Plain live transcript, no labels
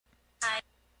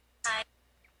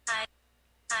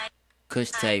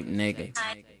Kush tape, nigga.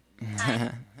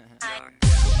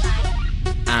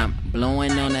 I'm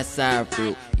blowing on that sour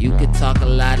fruit. You could talk a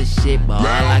lot of shit, but all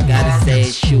I gotta say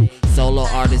is shoot. Solo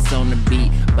artists on the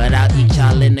beat, but I'll eat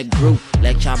y'all in the group.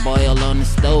 Let y'all boil on the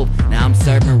stove. Now I'm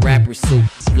serving rapper soup.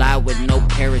 Fly with no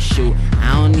parachute.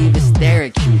 I don't even stare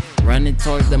at you. Running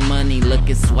towards the money,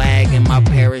 looking swag in my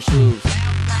pair of shoes.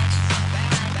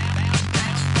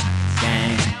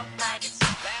 Gang,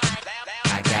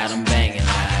 I got 'em banging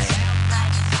like,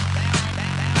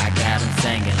 I got 'em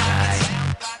singing like.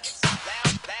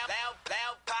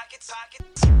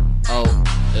 Oh,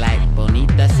 like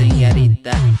bonita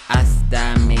señorita,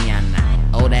 hasta mañana.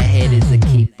 Oh, that head is a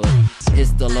keeper.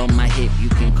 Pistol on my hip, you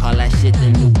can call that shit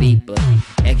the new beeper.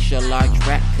 Extra large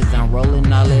rap, cause I'm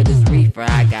rolling all of this reefer.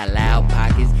 I got loud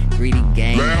pockets, greedy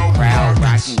gang, the crowd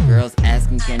rocking. Girls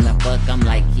asking can I fuck, I'm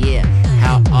like yeah,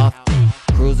 how often?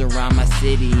 Cruise around my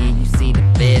city and you see the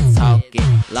feds talking.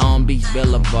 Long Beach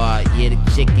Boulevard, yeah,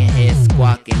 the chicken head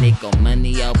squawking. They go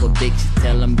money over bitches,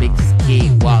 tell them bitches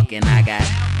keep walking. I got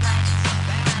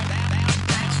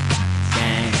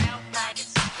gang,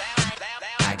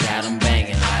 I got 'em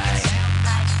banging like,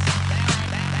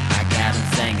 I got 'em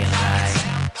singing like.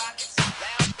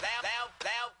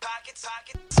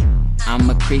 I'm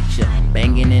a creature,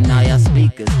 banging in all y'all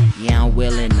speakers. Yeah, I'm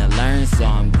willing to learn, so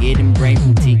I'm getting brain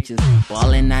from teachers.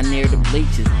 Ballin' out near the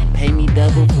bleachers, pay me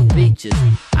double for features.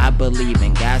 I believe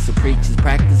in guys who preachers,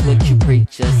 practice what you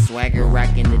preach. Swagger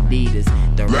rockin' Adidas,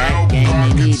 the rap game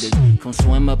they need us. Come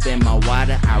swim up in my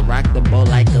water, I rock the boat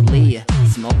like Aaliyah.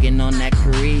 Smoking on that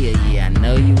Korea, yeah, I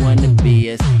know you wanna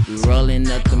be us. We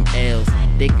rollin' up them L's,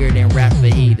 thicker than rap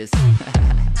fajitas.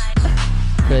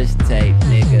 Kush tape,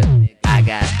 nigga, I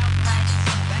got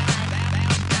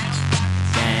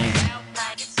gang,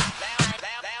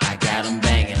 I got 'em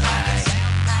banging like,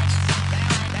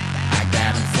 I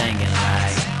got 'em singing like.